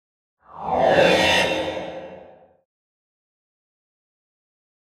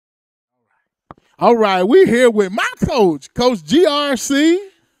All right, we're here with my coach, Coach GRC,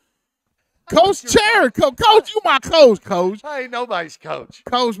 Coach Chirico. Coach, you my coach. I ain't nobody's coach.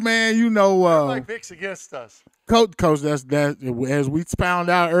 Coach, man, you know, Everybody picks against us. Coach, that's as we found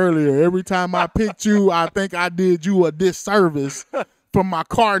out earlier. Every time I picked you, I think I did you a disservice from my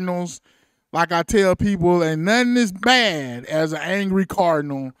Cardinals. Like I tell people, and nothing is bad as an angry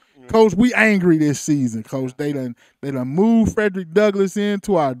Cardinal. Coach, we angry this season. Coach, they done moved Frederick Douglass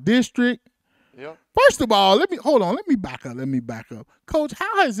into our district. Yep. First of all, let me back up. Coach,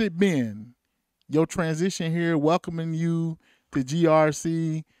 how has it been? Your transition here, welcoming you to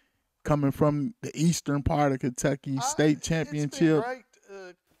GRC, coming from the eastern part of Kentucky, state championship. It's been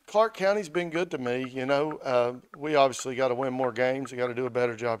great. Clark County's been good to me. You know, we obviously got to win more games. We got to do a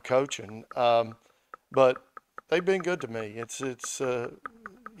better job coaching. But they've been good to me. It's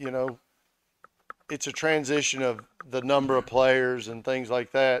you know, it's a transition of the number of players and things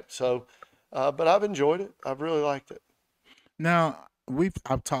like that. So, but I've enjoyed it. I've really liked it. Now,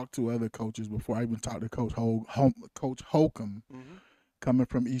 I've talked to other coaches before. I even talked to Coach Holcomb, coming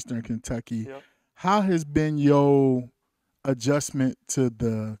from Eastern Kentucky. Yep. How has been your adjustment to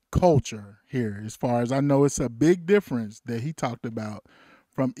the culture here? As far as I know, it's a big difference that he talked about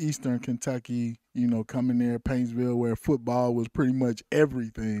from Eastern Kentucky, you know, coming there, Painesville, where football was pretty much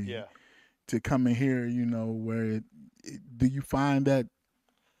everything. Yeah. To coming here, you know, where do you find that?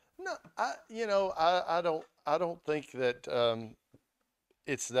 No, I don't think that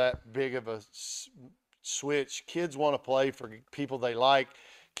it's that big of a switch. Kids want to play for people they like.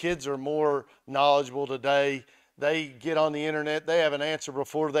 Kids are more knowledgeable today. They get on the internet. They have an answer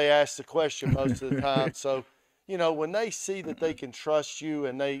before they ask the question most of the time. So, you know, when they see that they can trust you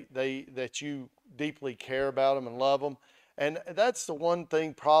and that you deeply care about them and love them, and that's the one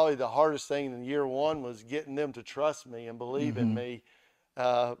thing, probably the hardest thing in year one was getting them to trust me and believe in me,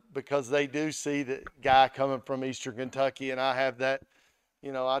 because they do see the guy coming from Eastern Kentucky, and I have that,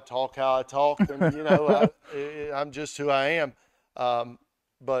 you know, I talk how I talk, and, you know, I'm just who I am.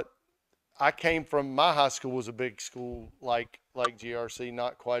 But I came from, my high school was a big school like GRC,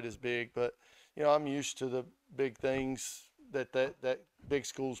 not quite as big, but, you know, I'm used to the big things that big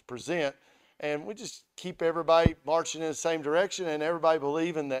schools present. And we just keep everybody marching in the same direction and everybody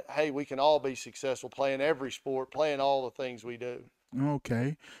believing that, hey, we can all be successful playing every sport, playing all the things we do.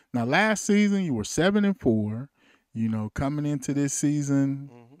 Okay. Now, last season, you were 7-4. You know, coming into this season,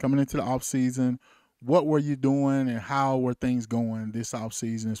 coming into the off season, what were you doing and how were things going this off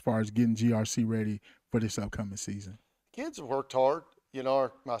season as far as getting GRC ready for this upcoming season? Kids have worked hard. You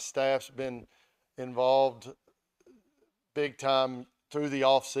know, my staff's been involved big time through the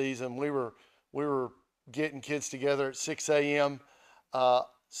off season. We were getting kids together at 6 a.m.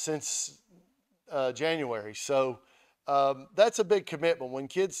 Since January. So that's a big commitment. When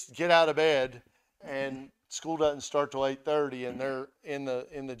kids get out of bed and school doesn't start till 8:30 and they're in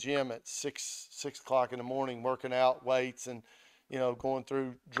the gym at 6 o'clock in the morning working out weights and, you know, going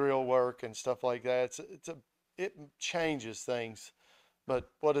through drill work and stuff like that. It changes things. But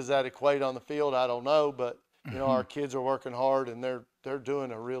what does that equate on the field? I don't know. But, you know, our kids are working hard and they're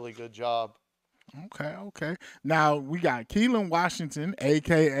doing a really good job. Okay. Now, we got Keelan Washington,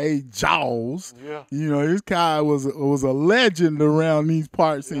 a.k.a. Jaws. Yeah. You know, this guy was a legend around these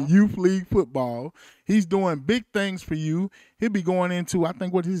parts in youth league football. He's doing big things for you. He'll be going into, I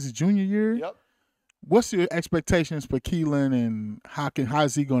think, his junior year? Yep. What's your expectations for Keelan and how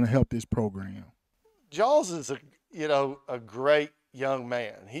is he going to help this program? Jaws is a great young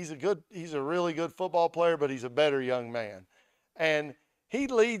man. He's a really good football player, but he's a better young man. And he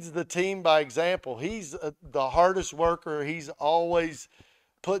leads the team by example. He's the hardest worker. He's always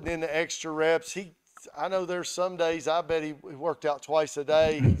putting in the extra reps. I know there's some days I bet he worked out twice a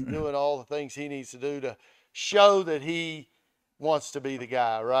day. He's doing all the things he needs to do to show that he wants to be the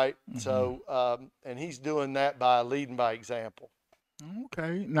guy, right? So, and he's doing that by leading by example.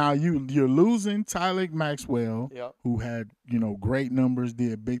 Okay. Now you're losing Tyler Maxwell, who had, you know, great numbers,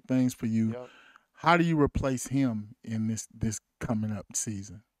 did big things for you. Yep. How do you replace him in this coming up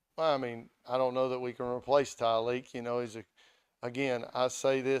season? Well, I mean, I don't know that we can replace Tyleek. You know, again, I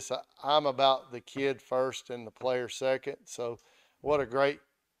say this, I'm about the kid first and the player second. So what a great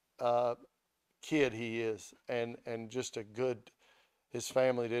kid he is, and just his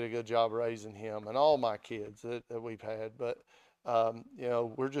family did a good job raising him and all my kids that we've had. But, you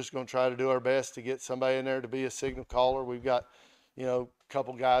know, we're just going to try to do our best to get somebody in there to be a signal caller. We've got, you know, a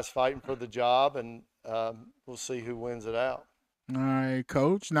couple guys fighting for the job, and we'll see who wins it out. All right,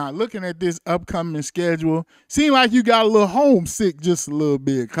 Coach. Now, looking at this upcoming schedule, seems like you got a little homesick just a little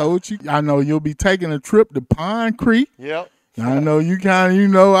bit, Coach. I know you'll be taking a trip to Pine Creek. Yep. I know you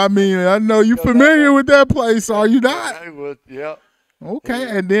kind of, I mean, I know you familiar with that place, are you not? Yeah.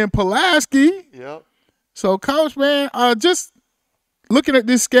 Okay, and then Pulaski. Yep. So, Coach, man, just looking at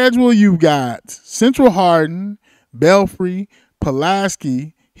this schedule, you got Central Hardin, Belfry,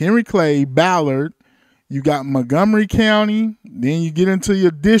 Pulaski, Henry Clay, Ballard. You got Montgomery County. Then you get into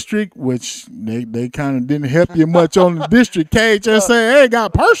your district, which they kind of didn't help you much on the district. KHSA, hey,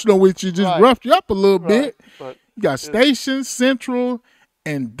 got personal with you, just roughed you up a little bit. But you got Station, Central,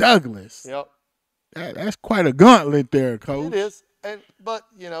 and Douglas. Yep. That's quite a gauntlet there, Coach. It is, but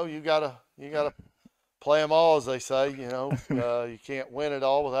you gotta play them all, as they say. You can't win it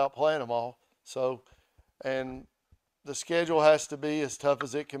all without playing them all. So, and the schedule has to be as tough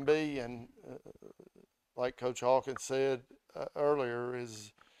as it can be, and like Coach Hawkins said earlier,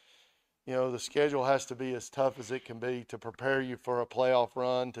 is the schedule has to be as tough as it can be to prepare you for a playoff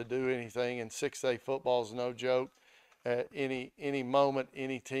run, to do anything. And 6A football is no joke. At any moment,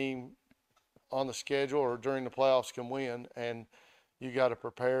 any team on the schedule or during the playoffs can win, and you got to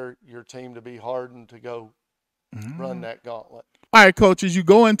prepare your team to be hardened to go run that gauntlet. All right, Coach, as you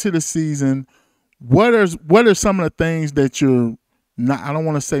go into the season, what are some of the things that you're not, I don't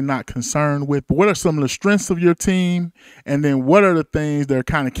want to say not concerned with, but what are some of the strengths of your team? And then what are the things that are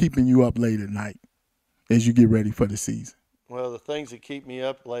kind of keeping you up late at night as you get ready for the season? Well, the things that keep me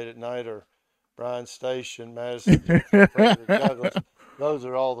up late at night are Bryan Station, Madison, Frederick Douglass. Those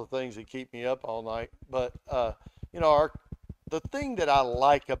are all the things that keep me up all night. But, the thing that I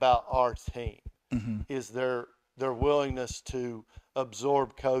like about our team is their willingness to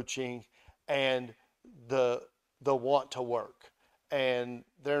absorb coaching and the want to work. And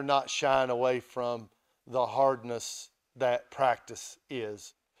they're not shying away from the hardness that practice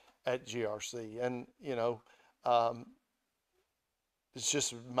is at GRC. And, it's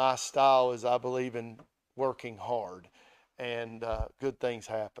just my style is I believe in working hard, and good things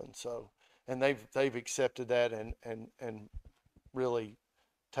happen. So, and they've accepted that and really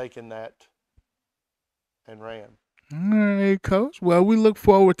taken that and ran. All right, Coach. Well, we look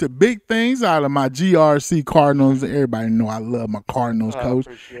forward to big things out of my GRC Cardinals. Everybody know I love my Cardinals, Coach.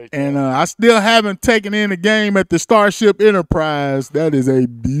 I appreciate and that. I still haven't taken in a game at the Starship Enterprise. That is a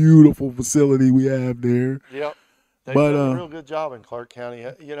beautiful facility we have there. Yep. They've done a real good job in Clark County,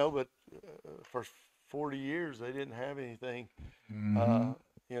 but for 40 years they didn't have anything.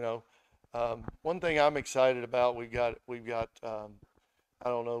 One thing I'm excited about, we've got. I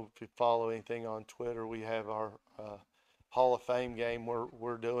don't know if you follow anything on Twitter. We have our Hall of Fame game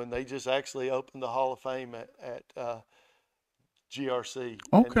we're doing. They just actually opened the Hall of Fame at GRC.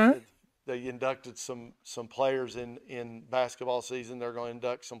 Okay. And they inducted some players in basketball season. They're going to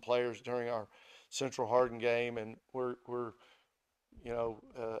induct some players during our Central Hardin game, and we're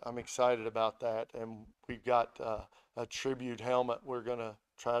I'm excited about that. And we've got a tribute helmet we're going to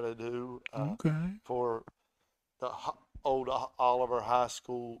try to do for the old Oliver High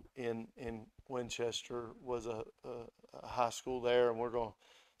School in Winchester was a high school there, and we're going to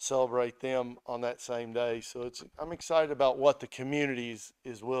celebrate them on that same day. So I'm excited about what the community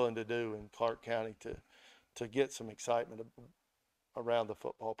is willing to do in Clark County to get some excitement around the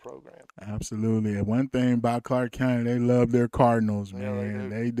football program. Absolutely. And one thing about Clark County, they love their Cardinals, man.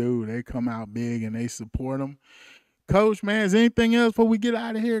 Yeah, they do. They come out big and they support them. Coach, man, is there anything else before we get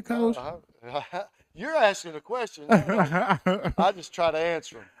out of here, Coach? You're asking a question. I just try to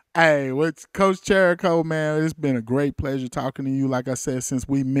answer them. Hey, what's Coach Chirico, man? It's been a great pleasure talking to you. Like I said, since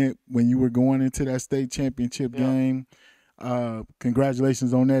we met when you were going into that state championship game.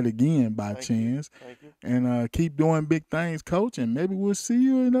 Congratulations on that again, by chance. Thank you. And keep doing big things, Coach. And maybe we'll see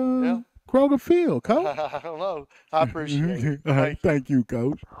you in Kroger Field, Coach. I don't know. I appreciate it. Thank you,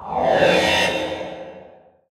 Coach.